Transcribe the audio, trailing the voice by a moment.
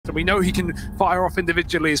And we know he can fire off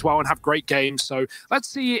individually as well and have great games. So let's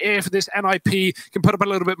see if this NiP can put up a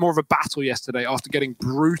little bit more of a battle yesterday after getting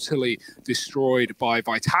brutally destroyed by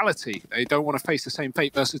Vitality. They don't want to face the same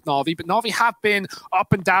fate versus NAVI, but NAVI have been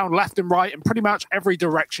up and down, left and right, and pretty much every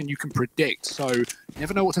direction you can predict. So you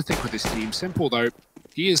never know what to think with this team. Simple, though.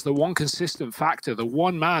 He is the one consistent factor, the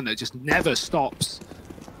one man that just never stops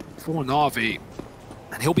for NAVI.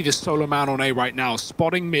 And he'll be the solo man on A right now,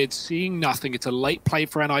 spotting mid, seeing nothing. It's a late play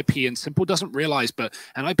for NiP, and Simple doesn't realize, but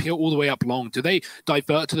NiP are all the way up long. Do they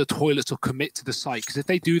divert to the toilets or commit to the site? Because if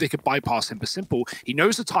they do, they could bypass him. But Simple, he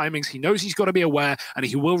knows the timings, he knows he's got to be aware, and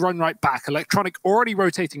he will run right back. Electronic already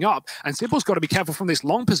rotating up, and Simple's got to be careful from this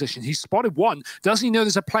long position. He's spotted one. Does he know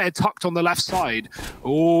there's a player tucked on the left side?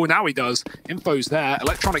 Oh, now he does. Info's there.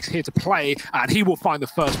 Electronic's here to play, and he will find the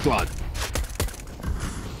first blood.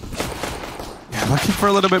 Looking for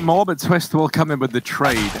a little bit more, but Twist will come in with the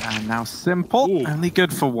trade. And now Simple, only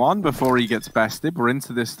good for one before he gets bested. We're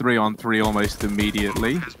into this 3-on-3 almost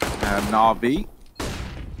immediately. NAVI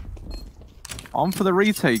on for the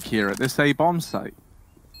retake here at this A bomb site.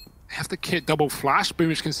 They have the kit double flash.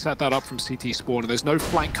 Boomich can set that up from CT spawn, and there's no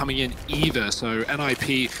flank coming in either, so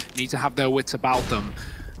NiP need to have their wits about them.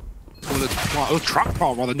 Truck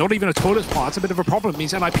plant rather, not even a toilet plant. That's a bit of a problem. It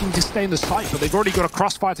means NiP need to stay in the site, but they've already got a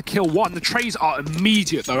crossfire to kill one. The trays are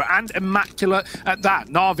immediate though, and immaculate at that.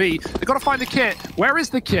 NAVI, they've got to find the kit. Where is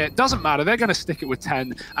the kit? Doesn't matter. They're going to stick it with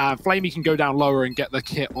 10. Flamey can go down lower and get the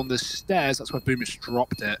kit on the stairs. That's where Boomich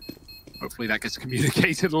dropped it. Hopefully that gets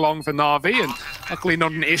communicated along for NAVI, and luckily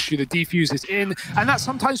not an issue. The defuse is in, and that's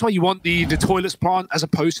sometimes why you want the toilets plant as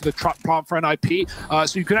opposed to the truck plant for NiP,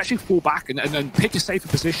 so you can actually fall back and pick a safer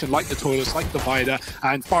position like the toilets, like the Divider,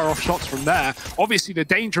 and fire off shots from there. Obviously, the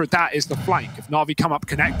danger of that is the flank. If NAVI come up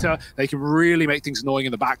connector, they can really make things annoying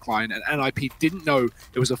in the backline, and NiP didn't know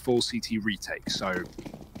it was a full CT retake, so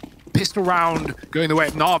pistol round going the way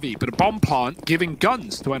of NAVI, but a bomb plant giving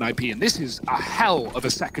guns to NiP, and this is a hell of a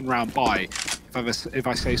second round buy, if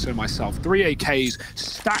I say so myself. 3 AKs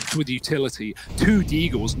stacked with utility, 2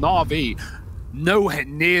 Deagles. NAVI nowhere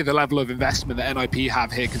near the level of investment that NiP have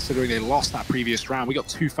here, considering they lost that previous round. We got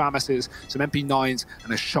 2 FAMASes, some MP9s,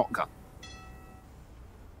 and a shotgun.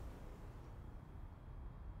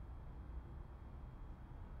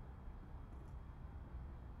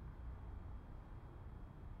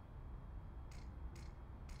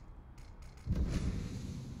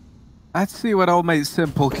 Let's see what old mate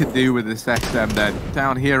Simple can do with this XM then.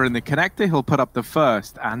 Down here in the connector, he'll put up the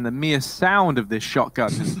first, and the mere sound of this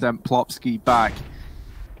shotgun has sent Plopsky back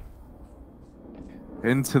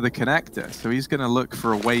into the connector. So he's going to look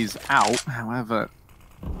for a ways out. However,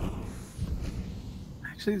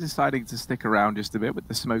 actually deciding to stick around just a bit with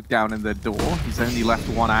the smoke down in the door. He's only left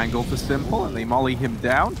one angle for Simple, and they molly him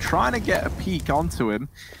down, trying to get a peek onto him.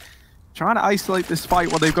 Trying to isolate this fight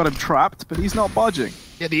while they've got him trapped, but he's not budging.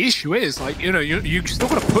 Yeah, the issue is, like, you know, you still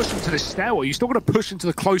got to push him to the stairwell. You still got to push into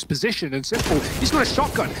the close position. And Simple, he's got a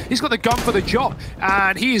shotgun. He's got the gun for the job.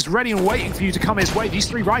 And he is ready and waiting for you to come his way. These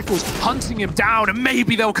 3 rifles hunting him down, and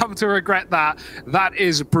maybe they'll come to regret that. That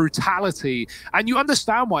is brutality. And you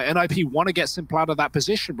understand why NiP want to get Simple out of that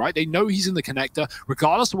position, right? They know he's in the connector.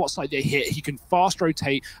 Regardless of what side they hit, he can fast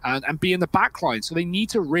rotate and be in the back line. So they need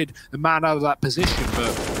to rid the man out of that position.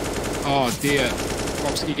 But oh dear,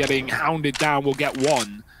 Plopsky getting hounded down will get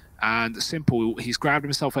one. And Simple, he's grabbed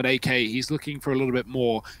himself an AK. He's looking for a little bit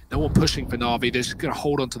more. No one pushing for NAVI. They're just going to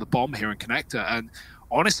hold on to the bomb here in connector. And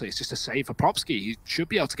honestly, it's just a save for Plopsky. He should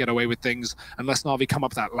be able to get away with things unless NAVI come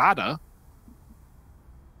up that ladder.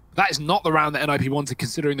 That is not the round that NiP wanted,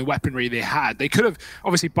 considering the weaponry they had. They could have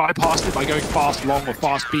obviously bypassed it by going fast long or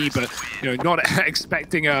fast B, but you know, not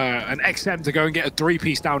expecting an XM to go and get a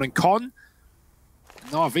 3-piece down in con.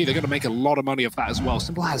 NAVI, they're going to make a lot of money off that as well.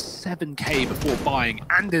 Simple has 7k before buying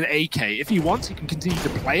and an AK. If he wants, he can continue to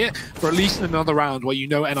play it for at least another round where you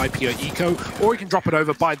know NiP are eco, or he can drop it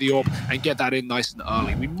over, buy the orb, and get that in nice and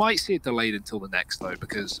early. We might see it delayed until the next, though,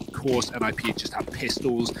 because, of course, NiP just have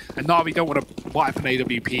pistols, and NAVI don't want to buy up an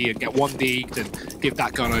AWP and get 1 deagged and give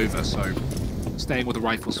that gun over, so staying with the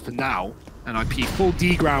rifles for now. NiP full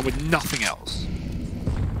D ground with nothing else.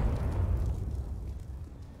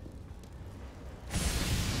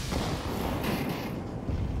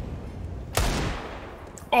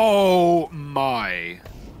 Oh my.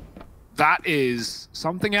 That is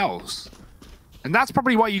something else. And that's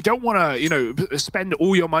probably why you don't want to, you know, spend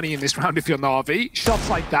all your money in this round if you're NAVI. Shots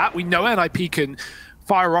like that, we know NiP can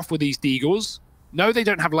fire off with these Deagles. No, they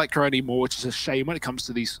don't have Lekka anymore, which is a shame when it comes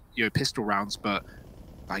to these, you know, pistol rounds, but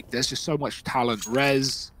like there's just so much talent.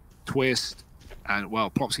 Rez, Twist, and well,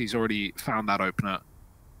 Plopsky's already found that opener.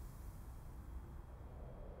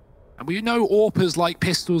 And we know AWPers like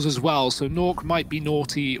pistols as well, so Nork might be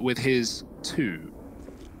naughty with his 2.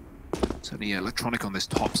 Certainly Electronic on this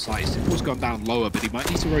top side. Simple's gone down lower, but he might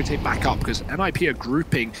need to rotate back up because NiP are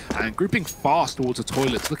grouping, and grouping fast towards the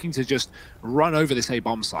toilets, looking to just run over this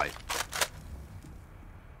A-bomb site.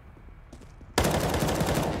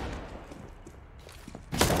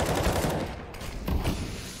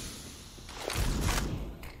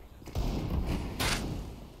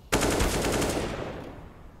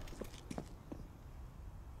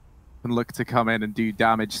 And look to come in and do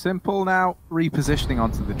damage. Simple now, repositioning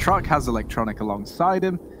onto the truck, has Electronic alongside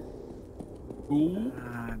him. Ooh.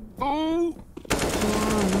 Oh,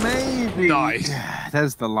 maybe. Nice.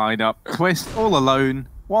 There's the lineup. Twist all alone,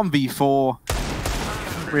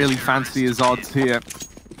 1v4. Really fancy his odds here.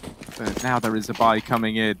 But now there is a buy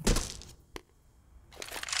coming in.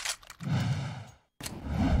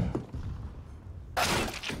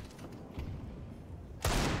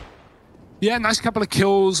 Yeah, nice couple of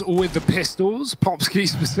kills with the pistols, Popsky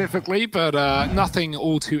specifically, but nothing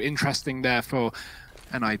all too interesting there for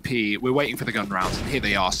NiP. We're waiting for the gun rounds, and here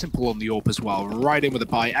they are. Simple on the AWP as well, right in with a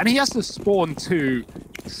bite. And he has to spawn too.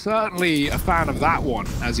 Certainly a fan of that one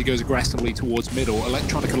as he goes aggressively towards middle.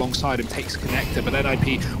 Electronic alongside him takes connector, but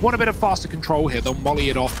NiP want a bit of faster control here. They'll molly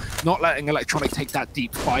it off, not letting Electronic take that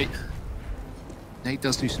deep fight. Nate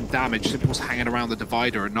does do some damage. Simple's hanging around the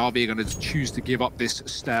divider, and NAVI are going to choose to give up this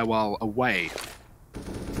stairwell away.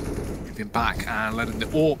 Moving back and letting the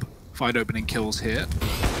AWP find opening kills here.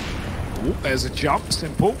 Ooh, there's a jump.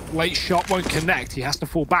 Simple. Late shot won't connect. He has to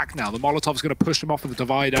fall back now. The Molotov's going to push him off of the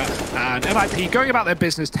divider. And NiP going about their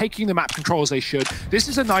business, taking the map control as they should. This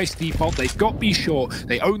is a nice default. They've got B short.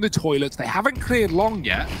 They own the toilets. They haven't cleared long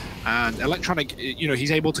yet. And Electronic, you know,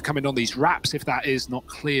 he's able to come in on these wraps if that is not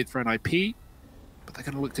cleared for NiP. But they're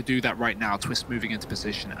going to look to do that right now. Twist moving into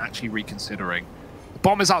position, actually reconsidering. The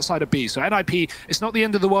bomb is outside of B, so NiP, it's not the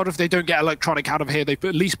end of the world if they don't get Electronic out of here. They've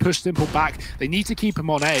at least pushed Simple back. They need to keep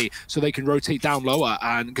him on A so they can rotate down lower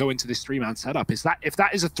and go into this 3-man setup. If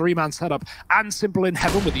that is a 3-man setup and Simple in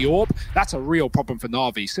heaven with the AWP, that's a real problem for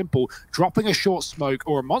NAVI. Simple dropping a short smoke,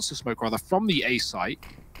 or a monster smoke rather, from the A site.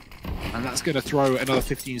 And that's going to throw another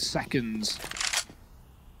 15 seconds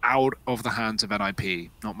out of the hands of NiP.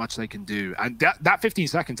 Not much they can do. And that 15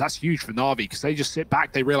 seconds, that's huge for NAVI because they just sit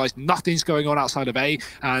back, they realize nothing's going on outside of A,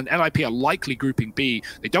 and NiP are likely grouping B.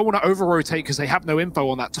 They don't want to over-rotate because they have no info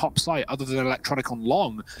on that top site other than Electronic on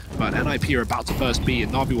long, but NiP are about to burst B,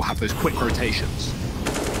 and NAVI will have those quick rotations.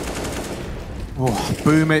 Oh,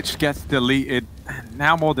 Boomich gets deleted.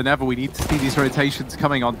 Now more than ever, we need to see these rotations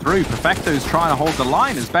coming on through. Perfecto's trying to hold the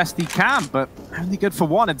line as best he can, but only good for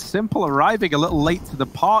one. And Simple arriving a little late to the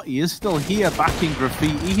party is still here backing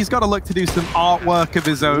Graffiti. He's got to look to do some artwork of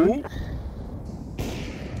his own.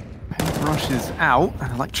 Paintbrush is out.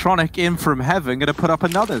 Electronic in from heaven, going to put up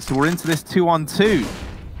another. So we're into this 2-on-2.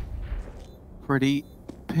 Pretty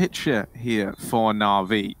picture here for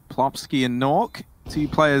NAVI. Plopsky and Nork, 2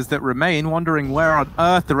 players that remain, wondering where on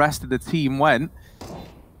earth the rest of the team went.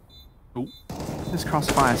 Ooh. This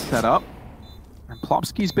crossfire set up. And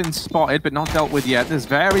Plopsky's been spotted, but not dealt with yet. There's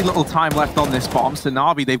very little time left on this bomb, so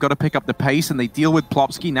NAVI, they've got to pick up the pace, and they deal with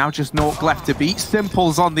Plopsky. Now just Nork left to beat.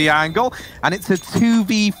 Simple's on the angle, and it's a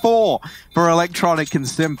 2v4 for Electronic and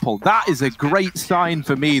Simple. That is a great sign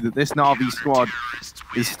for me that this NAVI squad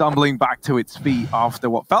is stumbling back to its feet after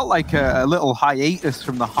what felt like a little hiatus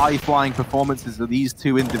from the high-flying performances of these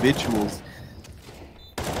 2 individuals.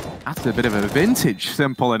 That's a bit of a vintage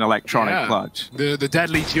Simple and Electronic clutch. The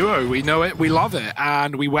deadly duo, we know it, we love it,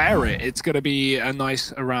 and we wear it. It's going to be a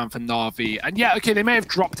nice round for NAVI. And yeah, okay, they may have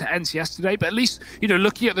dropped to ENCE yesterday, but at least, you know,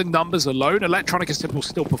 looking at the numbers alone, Electronic and Simple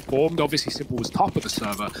still performed. Obviously, Simple was top of the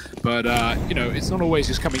server, but, you know, it's not always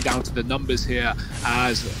just coming down to the numbers here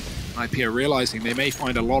as NiP are realizing they may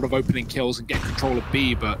find a lot of opening kills and get control of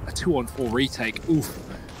B, but a 2-on-4 retake, oof.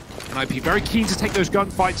 NiP very keen to take those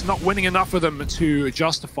gunfights, not winning enough of them to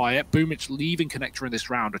justify it. Boomich leaving connector in this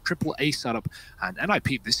round, a triple A setup, and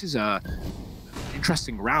NiP, this is a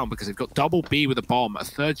interesting round because they've got double B with a bomb, a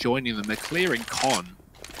third joining them, they're clearing Con.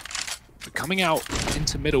 But coming out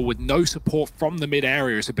into middle with no support from the mid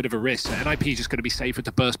area is a bit of a risk. So NiP is just going to be safer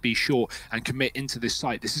to burst B short and commit into this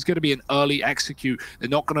site. This is going to be an early execute. They're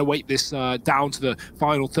not going to wait this down to the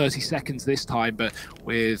final 30 seconds this time, but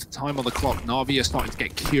with time on the clock, NAVI are starting to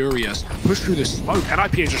get curious. Push through the smoke.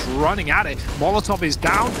 NiP is just running at it. Molotov is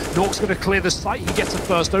down. Nork's going to clear the site. He gets a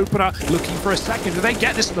first opener, looking for a second. If they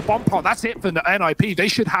get this to the bomb pot, that's it for NiP. They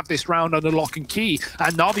should have this round under lock and key,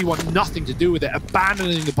 and NAVI want nothing to do with it,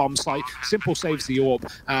 abandoning the bomb site. Simple saves the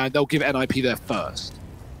AWP, and they'll give NiP their first.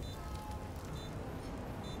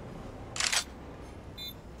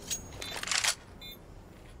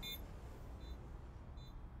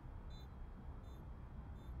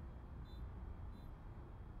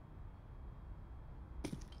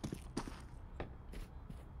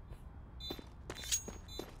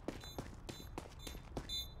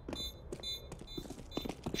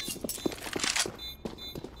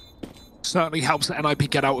 certainly helps the NiP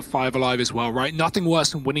get out with 5 alive as well, right? Nothing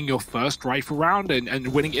worse than winning your first rifle round and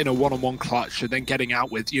winning in a one-on-one clutch and then getting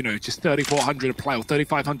out with, you know, just 3,400 a player or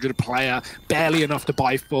 3,500 a player, barely enough to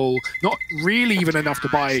buy full, not really even enough to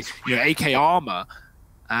buy, you know, AK armor.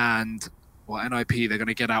 And, well, NiP, they're going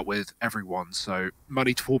to get out with everyone. So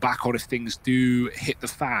money to fall back on if things do hit the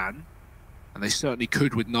fan. And they certainly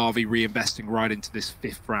could with NAVI reinvesting right into this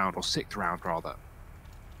 5th round, or 6th round, rather.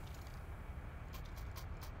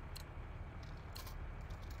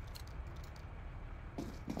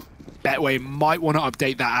 Betway might want to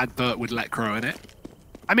update that advert with Let Crow in it.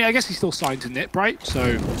 I mean, I guess he's still signed to NiP, right?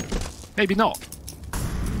 So, maybe not.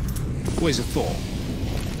 Always a thought.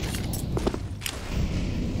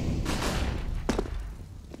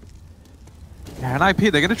 Yeah, and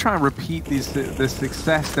NiP, they're going to try and repeat this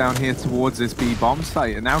success down here towards this B bomb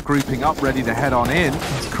site, and now grouping up, ready to head on in.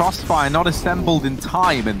 It's Crossfire not assembled in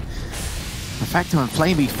time, and Perfecto and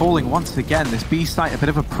Flamey falling once again. This B site a bit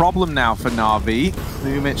of a problem now for NAVI.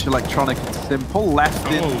 Boomich, Electronic, and Simple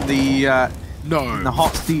left in the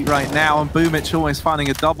hot seat right now, and Boomich almost finding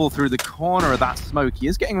a double through the corner of that smoke. He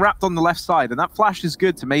is getting wrapped on the left side, and that flash is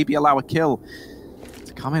good to maybe allow a kill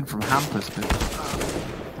to come in from Hampus, but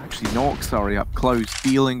Nork, sorry, up close,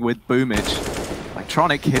 dealing with Boomich.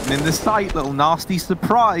 Electronic hidden in the sight, little nasty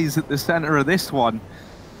surprise at the center of this one.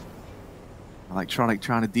 Electronic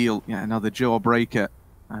trying to deal yet another jawbreaker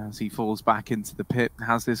as he falls back into the pit.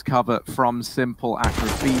 Has this cover from Simple at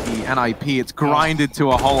Graffiti. NiP, it's grinded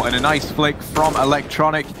to a halt, and a nice flick from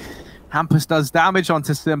Electronic. Hampus does damage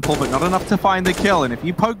onto Simple, but not enough to find the kill. And if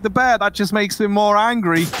you poke the bear, that just makes him more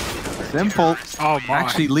angry. Simple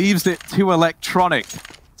actually leaves it to Electronic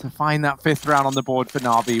to find that 5th round on the board for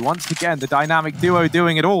NAVI. Once again, the dynamic duo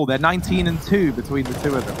doing it all. They're 19-2 between the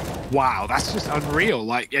two of them. Wow, that's just unreal.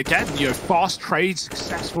 Like, again, you know, fast trade,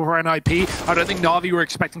 successful for NiP. I don't think NAVI were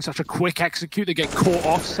expecting such a quick execute. They get caught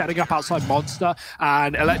off setting up outside Monster,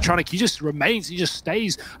 and Electronic, he just remains, he just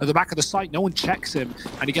stays at the back of the site. No one checks him,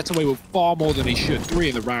 and he gets away with far more than he should. 3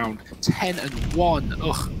 in the round, 10-1.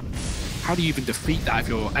 Ugh. How do you even defeat that if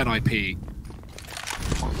you're NiP?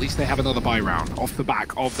 Well, at least they have another buy round off the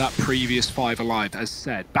back of that previous 5 alive, as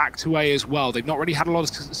said. Back to A as well. They've not really had a lot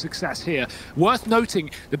of success here. Worth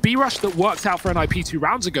noting, the B rush that worked out for NiP 2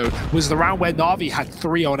 rounds ago was the round where NAVI had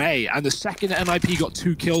 3 on A, and the second NiP got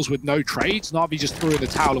 2 kills with no trades, NAVI just threw in the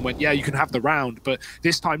towel and went, yeah, you can have the round. But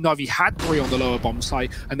this time NAVI had 3 on the lower bomb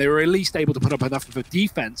site, and they were at least able to put up enough of a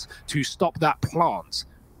defense to stop that plant.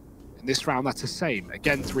 In this round, that's the same.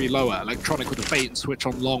 Again, 3 lower. Electronic with a bait and switch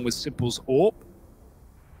on long with Simple's AWP.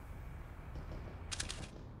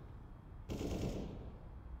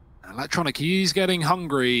 Electronic, he's getting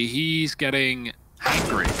hungry, he's getting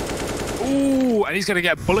angry. Ooh, and he's going to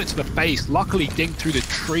get a bullet to the face. Luckily, dinged through the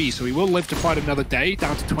tree, so he will live to fight another day,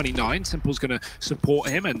 down to 29. Simple's going to support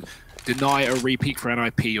him and deny a repeat for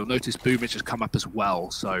NiP. You'll notice Boomich has come up as well,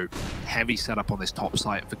 so heavy setup on this top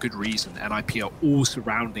site for good reason. NiP are all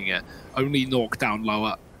surrounding it. Only Nork down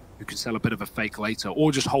lower, who can sell a bit of a fake later,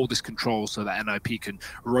 or just hold this control so that NiP can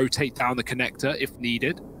rotate down the connector if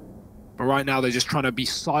needed. But right now, they're just trying to be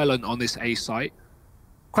silent on this A site.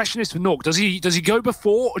 Question is for Nork, does he go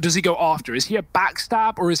before or does he go after? Is he a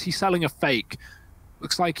backstab or is he selling a fake?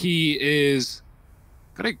 Looks like he is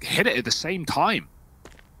going to hit it at the same time.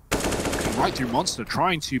 Right through Monster,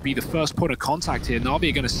 trying to be the first point of contact here. NAVI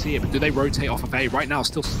are going to see it, but do they rotate off of A? Right now,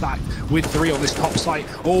 still stacked with 3 on this top site.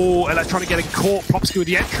 Oh, Electronic getting caught. Plopsky with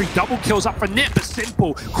the entry. Double kills up for NiP, but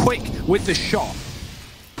Simple quick with the shot.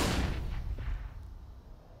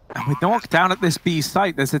 And with Nork down at this B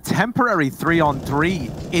site, there's a temporary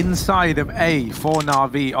 3-on-3 inside of A for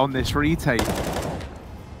NAVI on this retake.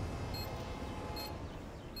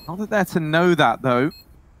 Not that they're to know that, though.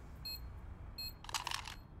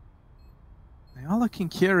 They are looking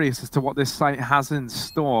curious as to what this site has in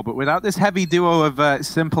store, but without this heavy duo of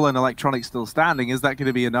Simple and Electronic still standing, is that going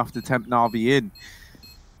to be enough to tempt NAVI in?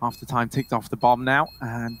 Half the time ticked off the bomb now,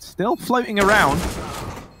 and still floating around.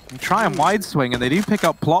 They try and wide swing, and they do pick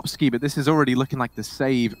up Plopsky, but this is already looking like the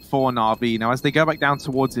save for NAVI. Now, as they go back down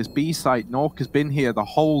towards this B site, Nork has been here the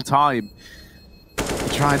whole time to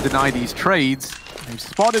try and deny these trades. They've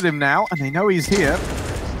spotted him now, and they know he's here.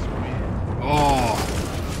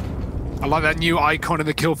 Oh, I like that new icon in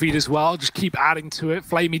the kill feed as well. Just keep adding to it.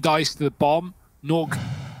 Flamey dice to the bomb. Nork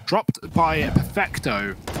dropped by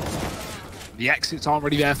Perfecto. The exits aren't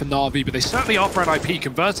really there for NAVI, but they certainly are for NiP,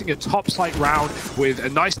 converting a top site round with a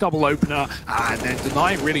nice double opener and then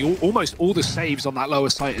denying really almost all the saves on that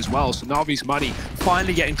lower site as well. So NAVI's money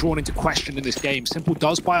finally getting drawn into question in this game. Simple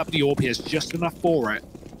does buy up the AWP, he has just enough for it.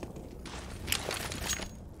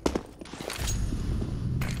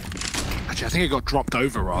 actually. I think it got dropped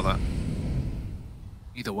over, rather.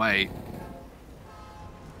 Either way.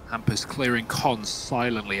 Hampus clearing cons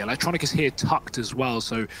silently. Electronic is here tucked as well,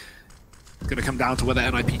 so it's going to come down to whether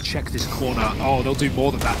NiP check this corner. Oh, they'll do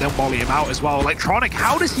more than that. They'll volley him out as well. Electronic,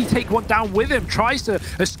 how does he take one down with him? Tries to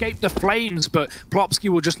escape the flames, but Plopsky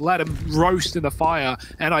will just let him roast in the fire.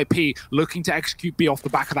 NiP looking to execute B off the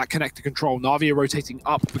back of that connector control. NAVI are rotating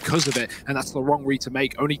up because of it, and that's the wrong read to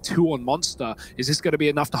make. Only 2 on Monster. Is this going to be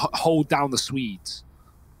enough to hold down the Swedes?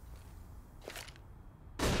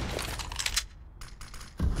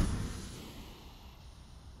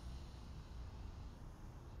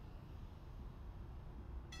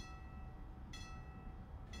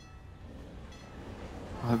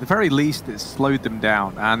 At the very least, it slowed them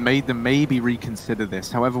down and made them maybe reconsider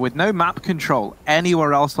this. However, with no map control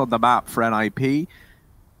anywhere else on the map for NiP,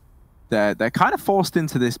 they're kind of forced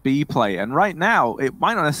into this B play. And right now, it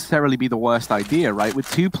might not necessarily be the worst idea, right? With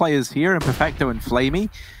 2 players here in Perfecto and Flamey,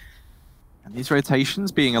 and these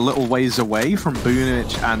rotations being a little ways away from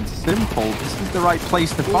Boonich and Simple, this is the right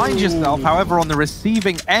place to find yourself. However, on the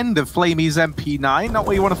receiving end of Flamey's MP9, not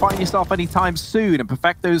where you want to find yourself anytime soon. And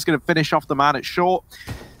Perfecto's going to finish off the man at short.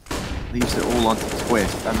 Leaves it all onto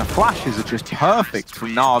Twist. And the flashes are just perfect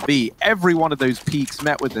from NAVI. Every one of those peaks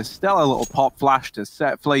met with a stellar little pop flash to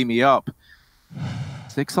set Flamey up.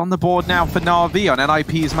 6 on the board now for NAVI on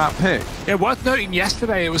NiP's map pick. Yeah, worth noting,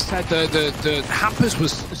 yesterday it was said that the Hampus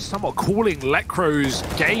was somewhat calling Lecro's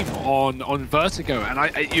game on Vertigo, and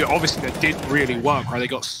obviously that didn't really work, right? They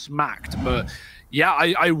got smacked, but yeah,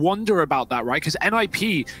 I wonder about that, right? Because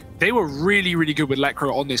NiP, they were really, really good with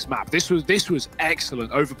Lecro on this map. This was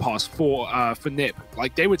excellent overpass for NiP.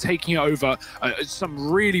 Like, they were taking it over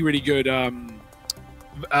some really, really good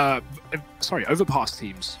overpass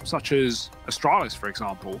teams, such as Astralis, for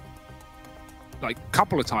example. Like, a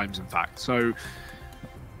couple of times, in fact. So,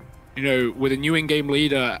 you know, with a new in-game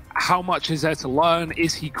leader, how much is there to learn?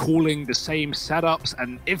 Is he calling the same setups?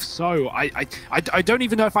 And if so, I don't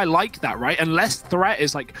even know if I like that, right? Unless Threat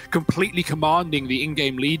is, like, completely commanding the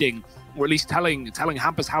in-game leading, or at least telling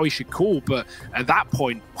Hampus how he should call. But at that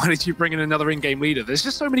point, why did you bring in another in-game leader? There's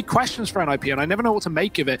just so many questions for NiP, and I never know what to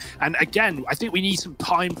make of it. And again, I think we need some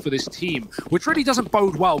time for this team, which really doesn't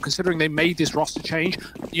bode well, considering they made this roster change,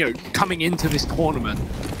 you know, coming into this tournament.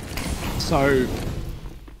 So,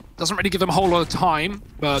 doesn't really give them a whole lot of time,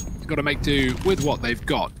 but got to make do with what they've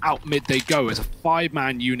got. Out mid they go as a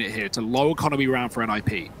 5-man unit here. It's a low economy round for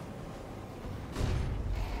NiP.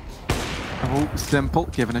 Oh, Simple,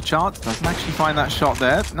 given a chance, doesn't actually find that shot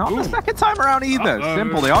there. Not the second time around either.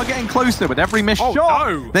 Simple, they are getting closer with every missed shot.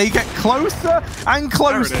 No. They get closer and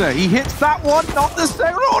closer. He hits that one, not the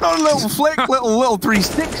second. Oh, no, little flick, little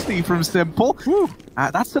 360 from Simple.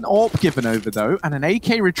 That's an AWP given over, though, and an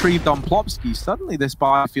AK retrieved on Plopsky. Suddenly, this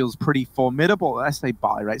buy feels pretty formidable. I say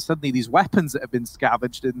buy, right? Suddenly, these weapons that have been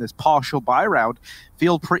scavenged in this partial buy round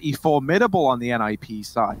feel pretty formidable on the NiP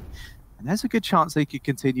side. And there's a good chance they could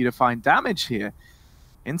continue to find damage here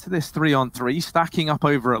into this 3-on-3, stacking up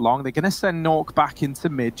over at long. They're going to send Nork back into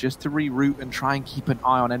mid just to reroute and try and keep an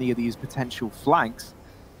eye on any of these potential flanks.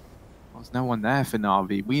 Well, there's no one there for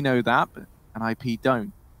NAVI. We know that, but NiP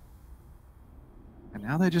don't. And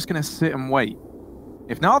now they're just going to sit and wait.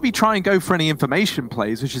 If NAVI try and go for any information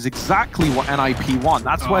plays, which is exactly what NiP want,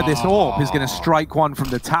 that's where this AWP is going to strike one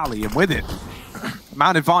from the tally, and with it,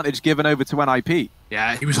 man advantage given over to NiP.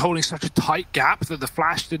 Yeah, he was holding such a tight gap that the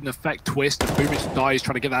flash didn't affect Twist, and Boomich dies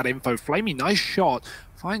trying to get that info. Flamey, nice shot,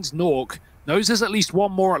 finds Nork, knows there's at least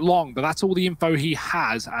one more at long, but that's all the info he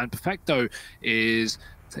has, and Perfecto is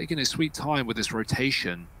taking his sweet time with this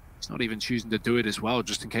rotation. He's not even choosing to do it as well,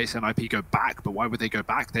 just in case NiP go back. But why would they go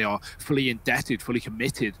back? They are fully indebted, fully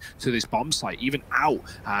committed to this bomb site, even out.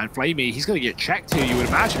 And Flamey, he's going to get checked here, you would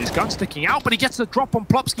imagine. His gun's sticking out, but he gets the drop on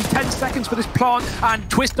Plopsky. 10 seconds for this plant, and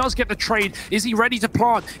Twist does get the trade. Is he ready to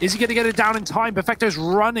plant? Is he going to get it down in time? Perfecto's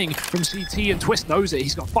running from CT, and Twist knows it.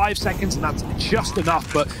 He's got 5 seconds, and that's just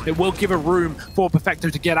enough, but it will give a room for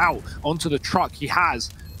Perfecto to get out onto the truck. He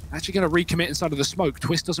has. Actually going to recommit inside of the smoke.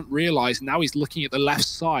 Twist doesn't realize. Now he's looking at the left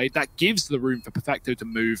side. That gives the room for Perfecto to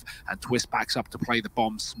move, and Twist backs up to play the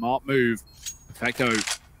bomb. Smart move. Perfecto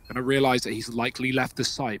going to realize that he's likely left the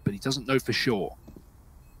site, but he doesn't know for sure.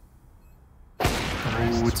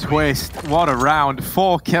 Oh, Twist. What a round.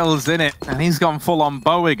 4 kills in it, and he's gone full on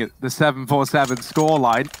Boeing at the 7-4-7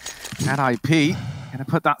 scoreline. NiP going to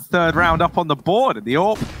put that 3rd round up on the board, and the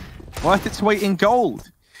AWP worth its weight in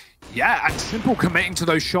gold. Yeah, and Simple committing to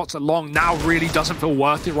those shots along now really doesn't feel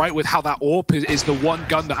worth it, right? With how that AWP is the one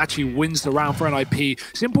gun that actually wins the round for NiP.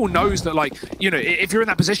 Simple knows that, like, you know, if you're in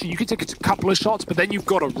that position, you can take a couple of shots, but then you've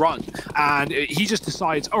got to run. And he just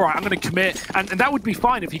decides, all right, I'm going to commit. And that would be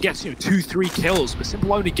fine if he gets, you know, 2-3 kills, but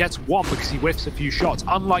Simple only gets 1 because he whiffs a few shots,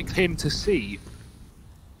 unlike him to see.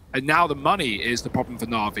 And now the money is the problem for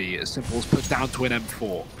NAVI, as Simple's put down to an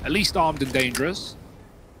M4. At least armed and dangerous.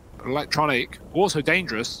 Electronic, also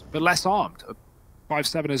dangerous, but less armed.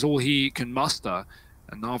 5-7 is all he can muster.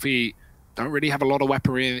 And NAVI don't really have a lot of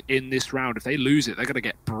weaponry in this round. If they lose it, they're going to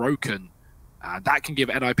get broken. That can give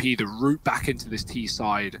NiP the route back into this T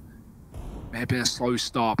side. May have been a slow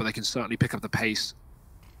start, but they can certainly pick up the pace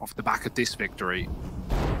off the back of this victory.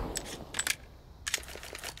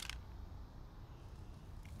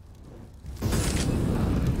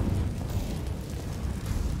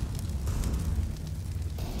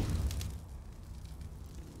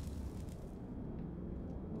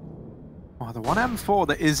 Well, the 1M4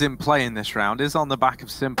 that is in play in this round is on the back of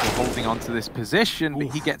Simple, holding on to this position, but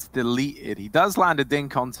he gets deleted. He does land a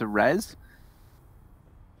dink onto Rez.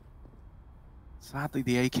 Sadly,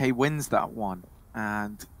 the AK wins that one.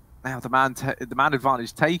 And now the man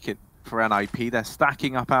advantage taken for NiP. They're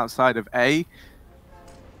stacking up outside of A.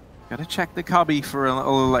 Gotta check the cubby for a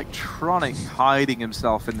little Electronic hiding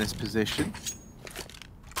himself in this position.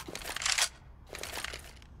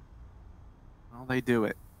 Well, they do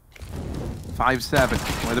it.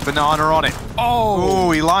 5-7 with a banana on it.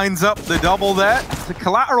 Oh, he lines up the double there. It's a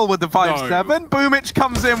collateral with the 5-7. No. Boomich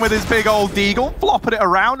comes in with his big old deagle, flopping it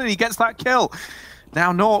around, and he gets that kill.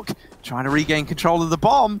 Now Nork trying to regain control of the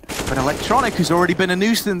bomb, but Electronic, who's already been a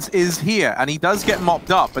nuisance, is here, and he does get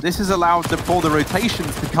mopped up, but this has allowed for the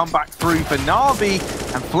rotations to come back through for NAVI,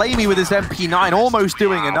 and Flamey with his MP9 almost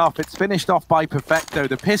doing enough. It's finished off by Perfecto.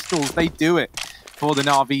 The pistols, they do it for the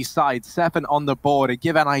NAVI side. 7 on the board and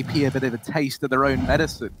give NiP a bit of a taste of their own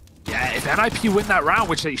medicine. Yeah, if NiP win that round,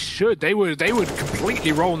 which they should, they would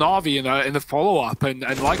completely roll NAVI in the follow-up and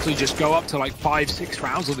likely just go up to like 5-6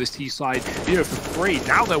 rounds on this T side, you know, for free.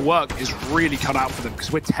 Now their work is really cut out for them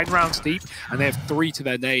because we're 10 rounds deep and they have 3 to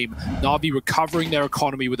their name. NAVI recovering their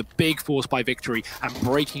economy with a big force by victory and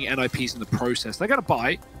breaking NiP's in the process. They're going to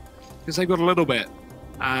buy because they've got a little bit.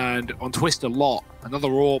 And on Twist a lot, another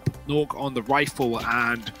AWP, Nork on the rifle,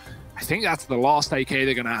 and I think that's the last AK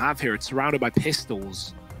they're going to have here. It's surrounded by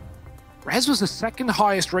pistols. Rez was the 2nd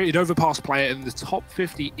highest rated Overpass player in the top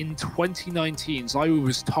 50 in 2019. Zaiwu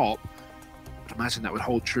was top. I'd imagine that would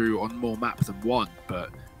hold true on more maps than one,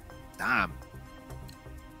 but damn.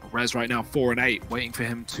 Rez right now 4-8, waiting for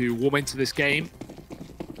him to warm into this game.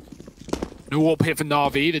 No AWP here for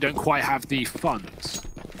NAVI. They don't quite have the funds.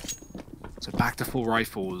 So back to full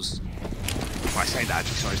rifles. By saying that,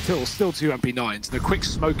 actually, sorry, still 2 MP9s. The quick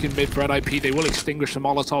smoke in mid for NiP. They will extinguish the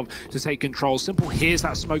Molotov to take control. Simple hears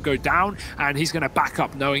that smoke go down, and he's going to back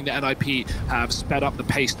up, knowing that NiP have sped up the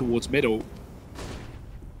pace towards middle.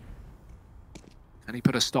 And he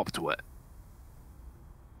put a stop to it.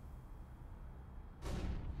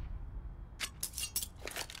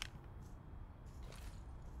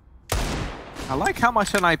 I like how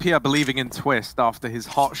much NiP are believing in Twist after his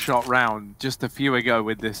hot shot round just a few ago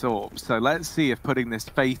with this AWP. So let's see if putting this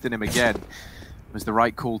faith in him again was the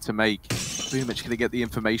right call to make. Boomich going to get the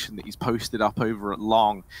information that he's posted up over at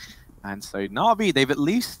Long. And so NAVI, they've at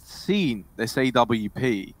least seen this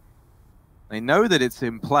AWP. They know that it's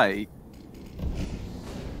in play.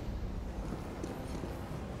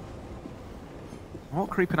 Not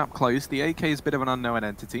creeping up close. The AK is a bit of an unknown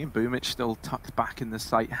entity, and Boomich still tucked back in the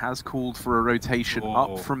site, has called for a rotation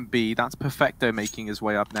up from B. That's Perfecto making his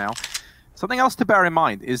way up now. Something else to bear in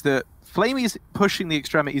mind is that Flamey's pushing the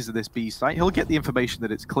extremities of this B site. He'll get the information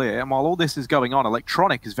that it's clear, and while all this is going on,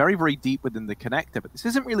 Electronic is very, very deep within the connector, but this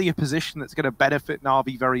isn't really a position that's going to benefit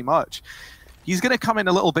NAVI very much. He's going to come in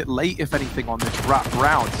a little bit late, if anything, on this wrap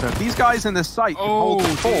round. So if these guys in the site can hold the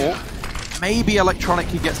fort, maybe Electronic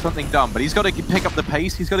can get something done, but he's got to pick up the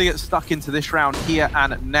pace. He's got to get stuck into this round here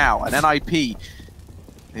and now. And NiP,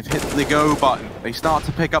 they've hit the go button. They start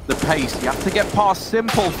to pick up the pace. You have to get past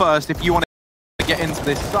Simple first if you want to get into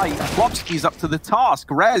this site. Flopsky's up to the task.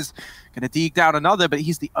 Rez going to dig down another, but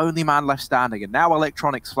he's the only man left standing. And now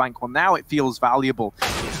Electronic's flank, well, now it feels valuable.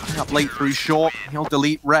 Coming up late through short, he'll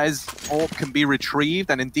delete Rez. AWP can be retrieved,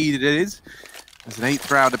 and indeed it is. As an 8th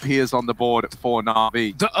round appears on the board for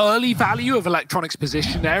NAVI. The early value of Electronic's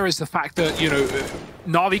position there is the fact that, you know,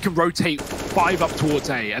 NAVI can rotate 5 up towards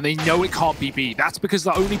A, and they know it can't be B. That's because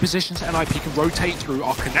the only positions NiP can rotate through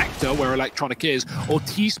are connector, where Electronic is, or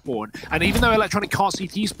T-spawn. And even though Electronic can't see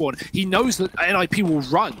T-spawn, he knows that NiP will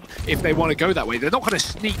run if they want to go that way. They're not going to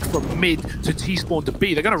sneak from mid to T-spawn to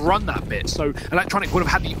B. They're going to run that bit. So Electronic would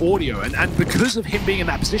have had the audio, and because of him being in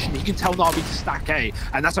that position, he can tell Na'Vi to stack A,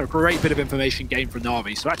 and that's a great bit of information gained for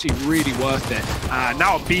Na'Vi. So actually really worth it.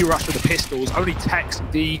 Now a B rush with the pistols, only Tex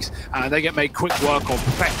and Deegs, and they get made quick work of.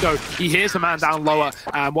 Perfecto, he hears the man down lower,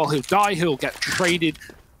 and while he'll die, he'll get traded.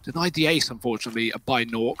 Denied the ace, unfortunately, by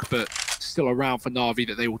Nork, but still around for Na'Vi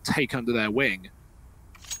that they will take under their wing.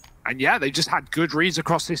 And yeah, they just had good reads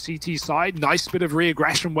across this CT side. Nice bit of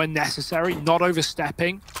re-aggression when necessary, not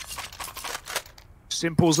overstepping.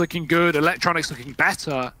 Simple's looking good, Electronic's looking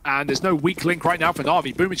better, and there's no weak link right now for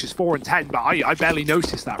Na'Vi. Boomich is 4 and 10, but I barely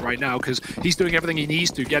noticed that right now because he's doing everything he needs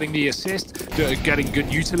to, getting the assist, getting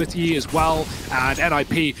good utility as well, and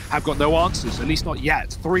NiP have got no answers, at least not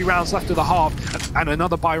yet. 3 rounds left of the half, and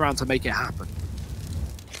another buy round to make it happen.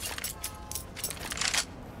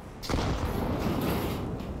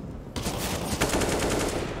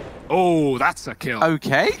 Oh, that's a kill.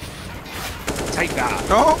 Okay. Take that.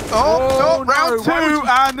 Oh, round 2,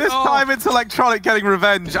 and this time it's Electronic getting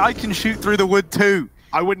revenge. I can shoot through the wood too.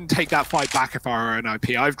 I wouldn't take that fight back if I were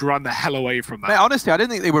NiP. I've run the hell away from that. Mate, honestly, I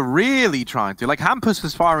didn't think they were really trying to. Like, Hampus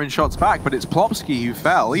was firing shots back, but it's Plopsky who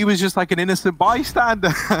fell. He was just like an innocent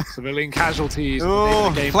bystander. Civilian casualties.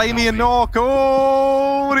 Oh, Flamey and Nork.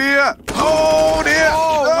 Oh, dear. Oh, dear.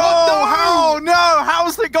 Oh, no.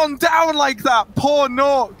 How's it gone down like that? Poor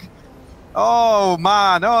Nork. Oh,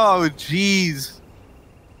 man. Oh, jeez.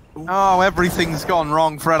 Oh, everything's gone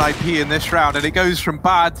wrong for NiP in this round, and it goes from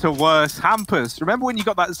bad to worse. Hampus, remember when you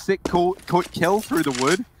got that sick kill through the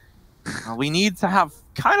wood? We need to have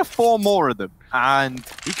kind of 4 more of them, and...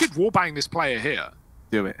 He could wallbang this player here.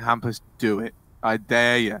 Do it, Hampus, do it. I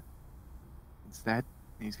dare you. Instead,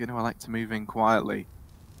 he's going to elect to move in quietly,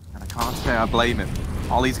 and I can't say I blame him.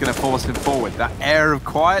 Ollie's going to force him forward. That air of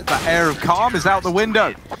quiet, that air of calm is out the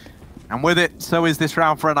window. And with it, so is this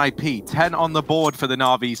round for NiP. 10 on the board for the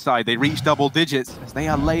Na'Vi side. They reach double digits as they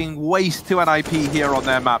are laying waste to NiP here on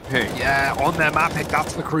their map pick. Yeah, on their map pick,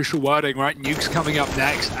 that's the crucial wording, right? Nuke's coming up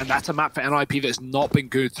next, and that's a map for NiP that's not been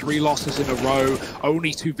good. 3 losses in a row,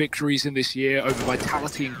 only 2 victories in this year over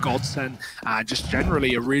Vitality and Godsend. Just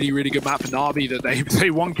generally a really, really good map for Na'Vi that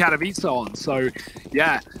they won Katowice on. So,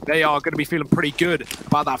 yeah, they are going to be feeling pretty good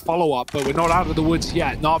about that follow-up, but we're not out of the woods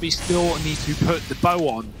yet. Na'Vi still need to put the bow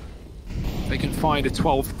on. They can find a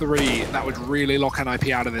 12-3, that would really lock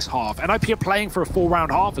NiP out of this half. NiP are playing for a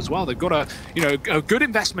 4-round half as well. They've got a good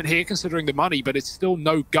investment here considering the money, but it's still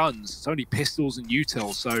no guns. It's only pistols and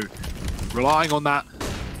utils. So relying on that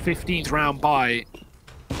 15th round buy,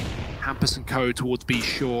 Hampus and co towards B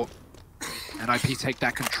short. NiP take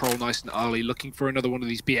that control nice and early, looking for another one of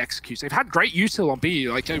these B executes. They've had great util on B,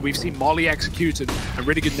 like we've seen Molly execute and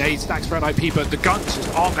really good nade stacks for NiP, but the guns just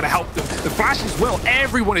aren't going to help them. The flashes will.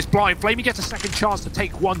 Everyone is blind. Flamey gets a second chance to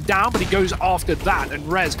take one down, but he goes after that, and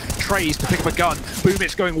Rez trays to pick up a gun.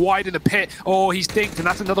 Boomich going wide in the pit. Oh, he's dinked, and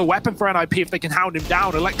that's another weapon for NiP if they can hound him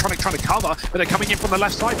down. Electronic trying to cover, but they're coming in from the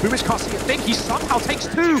left side. Boomich can't see a thing. He somehow takes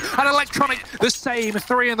 2, and Electronic the same,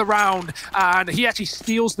 3 in the round, and he actually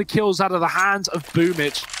steals the kills out of the hands of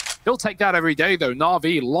Boomich. He'll take that every day though.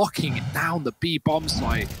 Na'Vi locking down the B bomb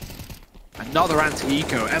site. Another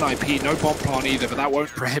anti-eco. NiP, no bomb plant either, but that won't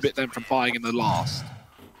prohibit them from buying in the last.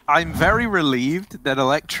 I'm very relieved that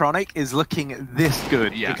Electronic is looking this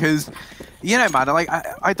good, because, you know, man, like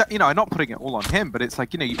I'm not putting it all on him, but it's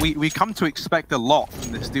like, you know, we come to expect a lot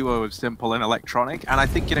from this duo of Simple and Electronic, and I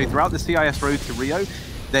think, you know, throughout the CIS road to Rio,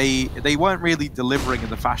 they weren't really delivering in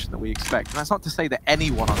the fashion that we expect. And that's not to say that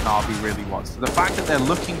anyone on Na'Vi really was. So the fact that they're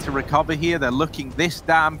looking to recover here, they're looking this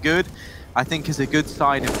damn good, I think is a good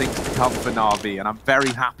sign of things to come for Na'Vi, and I'm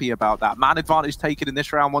very happy about that. Man advantage taken in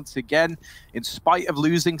this round once again. In spite of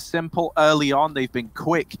losing Simple early on, they've been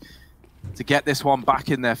quick to get this one back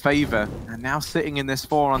in their favor, and now sitting in this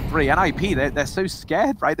 4-on-3. NiP, they're so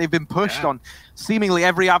scared, right? They've been pushed on seemingly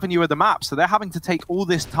every avenue of the map, so they're having to take all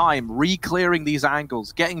this time re-clearing these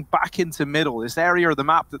angles, getting back into middle, this area of the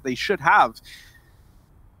map that they should have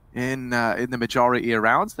in the majority of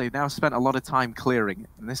rounds. They've now spent a lot of time clearing it,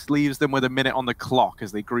 and this leaves them with a minute on the clock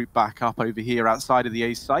as they group back up over here outside of the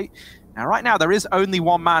A site. Now, right now, there is only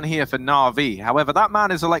one man here for Na'Vi. However, that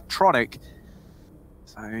man is Electronic,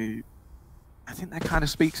 so I think that kind of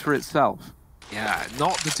speaks for itself. Yeah,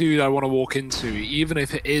 not the dude I want to walk into, even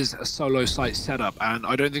if it is a solo site setup, and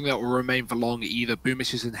I don't think that will remain for long either.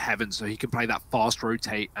 Boomich is in heaven, so he can play that fast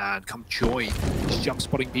rotate and come join. He's jump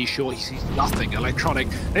spotting B short, he sees nothing. Electronic,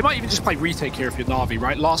 they might even just play retake here if you're Na'Vi,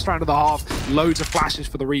 right? Last round of the half, loads of flashes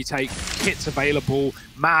for the retake, kits available,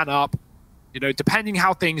 man up. You know, depending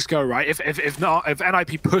how things go, right? If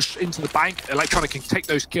NiP push into the bank, Electronic can take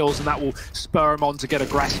those kills and that will spur him on to get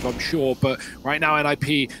aggressive, I'm sure. But right now,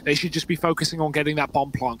 NiP, they should just be focusing on getting that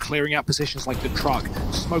bomb plant, clearing out positions like the truck.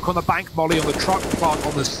 Smoke on the bank, molly on the truck, plant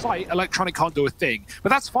on the site. Electronic can't do a thing. But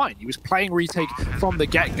that's fine. He was playing retake from the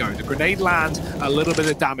get-go. The grenade lands, a little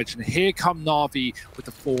bit of damage. And here come Na'Vi with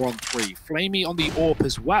the 4-on-3. Flamey on the AWP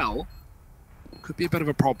as well. Could be a bit of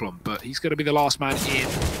a problem, but he's going to be the last man in.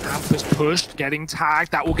 Hampus pushed, getting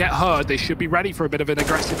tagged. That will get heard. They should be ready for a bit of an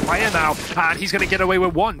aggressive player now. And he's going to get away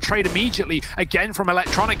with one. Trade immediately, again from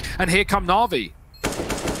Electronic. And here come Na'Vi.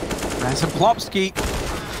 There's a Plopsky.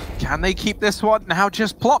 Can they keep this one? Now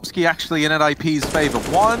just Plopsky actually in NiP's favor.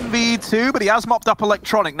 1v2, but he has mopped up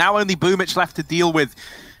Electronic. Now only Boomich left to deal with.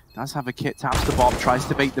 Does have a kit, taps the bomb, tries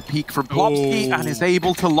to bait the peak from Plopsky and is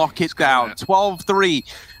able to lock it down. 12-3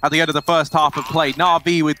 at the end of the first half of play.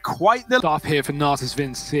 Na'Vi with quite the stuff here for Natas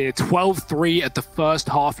Vince here. 12-3 at the first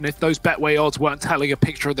half, and if those Betway odds weren't telling a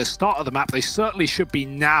picture of the start of the map, they certainly should be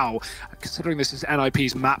now. Considering this is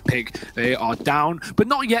NiP's map pick, they are down, but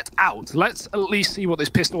not yet out. Let's at least see what this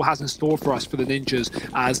pistol has in store for us for the Ninjas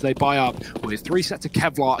as they buy up with 3 sets of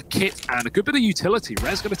Kevlar, a kit, and a good bit of utility.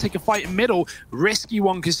 Rez going to take a fight in middle. Risky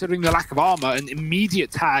one considering the lack of armor. An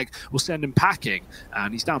immediate tag will send him packing,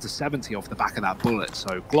 and he's down to 70 off the back of that bullet.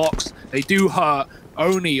 So Glocks, they do hurt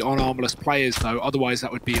only on armorless players though, otherwise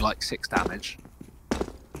that would be like 6 damage.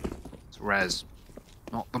 It's Rez.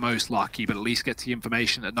 Not the most lucky, but at least gets the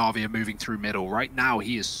information that Na'Vi are moving through middle. Right now,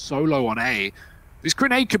 he is solo on A. This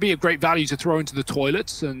grenade could be of great value to throw into the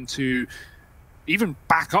toilets and to even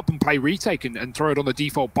back up and play retake and throw it on the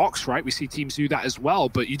default box, right? We see teams do that as well,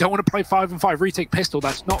 but you don't want to play 5-on-5 retake pistol.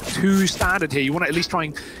 That's not too standard here. You want to at least try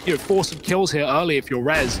and, you know, force some kills here early if you're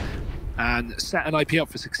Rez and set an IP up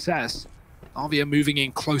for success. Na'Vi are moving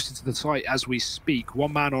in closer to the site as we speak.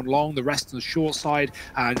 One man on long, the rest on the short side.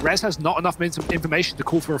 And Rez has not enough information to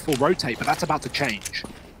call for a full rotate, but that's about to change.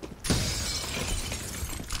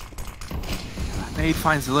 Nade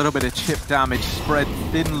finds a little bit of chip damage spread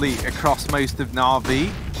thinly across most of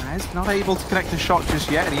Na'Vi. Rez not able to connect a shot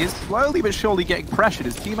just yet, and he is slowly but surely getting pressured.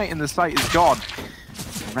 His teammate in the site is gone.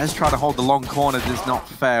 Rez trying to hold the long corner does not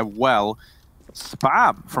fare well.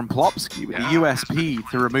 Spam from Plopsky with a USP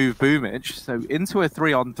to remove Boomich, so into a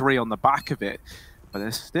 3-on-3 on the back of it. But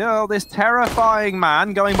there's still this terrifying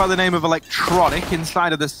man going by the name of Electronic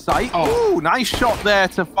inside of the site. Oh, ooh, nice shot there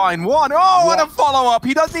to find one. Oh, what? And a follow-up.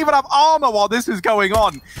 He doesn't even have armor while this is going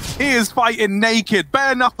on. He is fighting naked,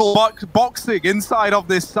 bare-knuckle boxing inside of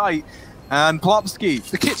this site. And Plopsky,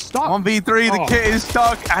 the kit's stuck. 1v3, the kit is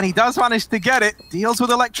stuck, and he does manage to get it. Deals with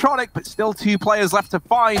Electronic, but still 2 players left to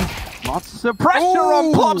find. Lots of pressure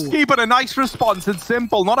on Plopsky, but a nice response and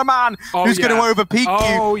simple. Not a man who's going to overpeak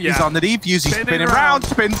you. He's on the defuse, he's spinning around,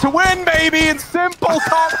 spin to win, baby, and simple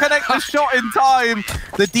can't connect the shot in time.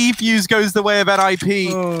 The defuse goes the way of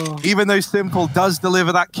NiP, even though Simple does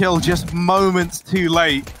deliver that kill just moments too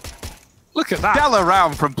late. Look at that. Stellar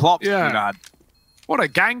round from Plopsky, man. What a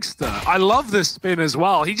gangster. I love this spin as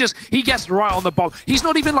well. He gets right on the bomb. He's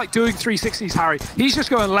not even like doing 360s, Harry. He's just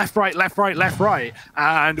going left, right, left, right, left, right.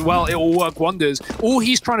 And, well, it will work wonders. All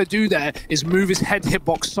he's trying to do there is move his head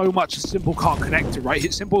hitbox so much that Simple can't connect it,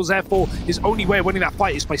 right? Simple's therefore, his only way of winning that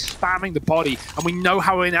fight is by spamming the body. And we know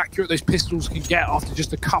how inaccurate those pistols can get after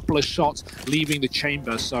just a couple of shots leaving the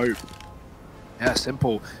chamber. So, yeah,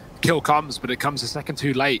 Simple. Kill comes, but it comes a second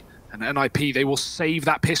too late. And NiP, they will save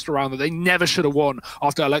that pistol round that they never should have won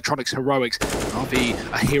after Electronic's heroics. Na'Vi,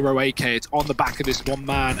 a hero AK, it's on the back of this one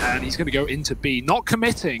man, and he's going to go into B, not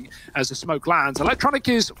committing as the smoke lands. Electronic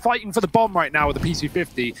is fighting for the bomb right now with the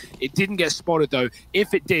P250. It didn't get spotted, though.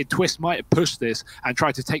 If it did, Twist might have pushed this and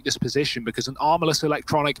tried to take this position, because an armorless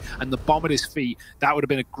Electronic and the bomb at his feet, that would have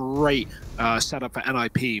been a great setup for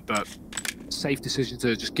NiP, but safe decision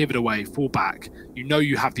to just give it away, fall back. You know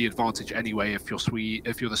you have the advantage anyway if you're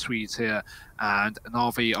the Swedes here, and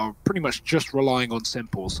Na'Vi are pretty much just relying on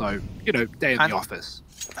Simple, so, you know, day in the office.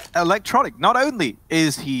 Electronic, not only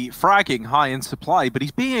is he fragging high in supply, but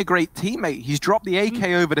he's being a great teammate. He's dropped the AK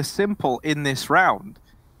over to Simple in this round.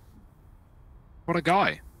 What a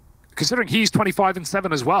guy. Considering he's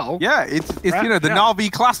 25-7 as well. Yeah, it's you know, the Na'Vi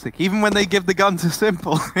classic. Even when they give the gun to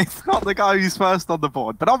Simple, it's not the guy who's first on the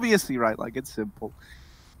board. But obviously, right, like, it's Simple.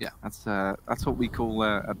 Yeah. That's what we call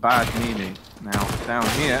a bad meaning. Now, down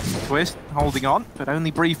here, Twist holding on, but only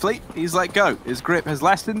briefly. He's let go. His grip has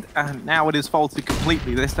lessened, and now it is faulted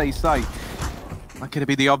completely. This A site, not going to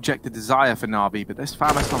be the object of desire for NAVI, but this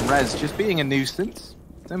Famas on res just being a nuisance.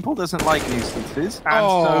 Simple doesn't like nuisances, and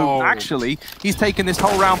so actually, he's taken this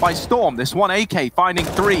whole round by storm. This one AK finding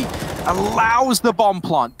 3, allows the bomb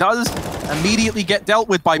plant, does immediately get dealt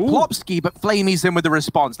with by Plopsky, but Flamey's in with the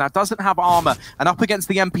response. Now, doesn't have armor, and up against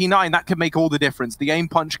the MP9, that could make all the difference. The aim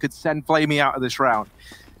punch could send Flamey out of this round.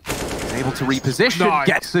 Able to reposition,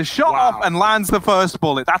 gets the shot off, and lands the first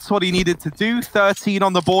bullet. That's what he needed to do. 13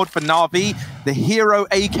 on the board for NAVI. The hero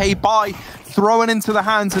AK buy, thrown into the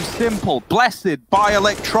hands of Simple. Blessed by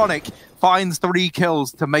Electronic, finds 3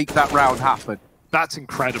 kills to make that round happen. That's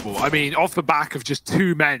incredible. I mean, off the back of just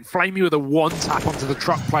 2 men, Flamey with a 1-tap onto the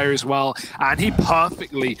truck player as well, and he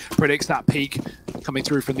perfectly predicts that peak coming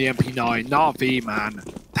through from the MP9. NAVI, man,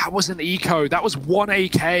 that was an eco. That was 1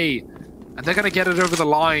 AK, and they're going to get it over the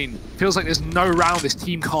line. Feels like there's no round this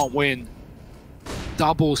team can't win.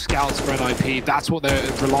 Double scouts for NiP. That's what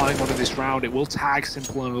they're relying on in this round. It will tag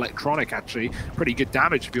Simple and Electronic, actually. Pretty good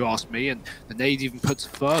damage, if you ask me, and the nade even puts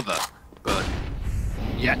further, but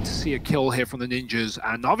yet to see a kill here from the Ninjas,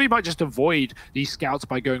 and NAVI might just avoid these scouts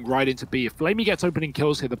by going right into B. If Flamey gets opening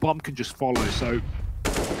kills here, the bomb can just follow, so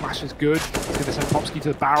flash is good. He's going to send Popsky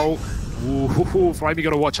to the barrel. Ooh, Flamey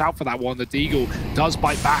got to watch out for that one. The Deagle does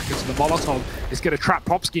bite back, and so the Molotov is going to trap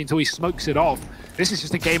Popsky until he smokes it off. This is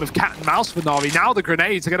just a game of cat and mouse for NAVI. Now the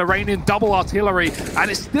grenades are going to rain in double artillery,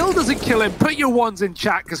 and it still doesn't kill him. Put your ones in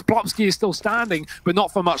chat, because Popsky is still standing, but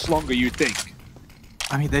not for much longer, you'd think.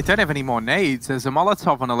 I mean, they don't have any more nades. There's a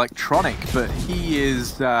Molotov on Electronic, but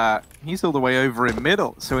he's all the way over in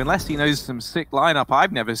middle. So unless he knows some sick lineup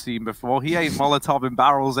I've never seen before, he ain't Molotov in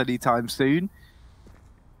barrels anytime soon.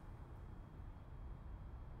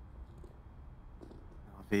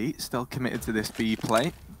 NAVI still committed to this B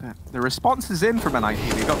play. The response is in from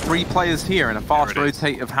NiP. They've got 3 players here and a fast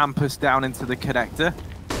rotate of Hampus down into the connector.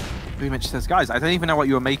 Boomich says, guys, I don't even know what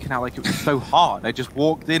you were making out like it was so hard. I just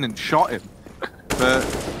walked in and shot him. But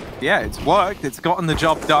yeah, it's worked. It's gotten the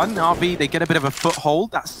job done. NAVI, they get a bit of a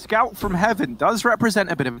foothold. That scout from heaven does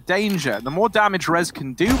represent a bit of danger. The more damage Rez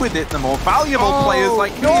can do with it, the more valuable players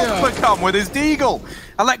like NiP become with his Deagle.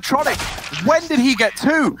 Electronic, when did he get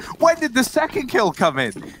 2? When did the second kill come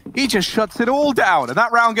in? He just shuts it all down, and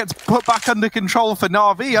that round gets put back under control for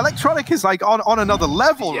NAVI. Electronic is like on another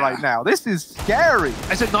level right now. This is scary.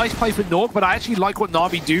 It's a nice play for Nork, but I actually like what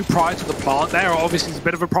NAVI do prior to the plant there. Obviously, there's a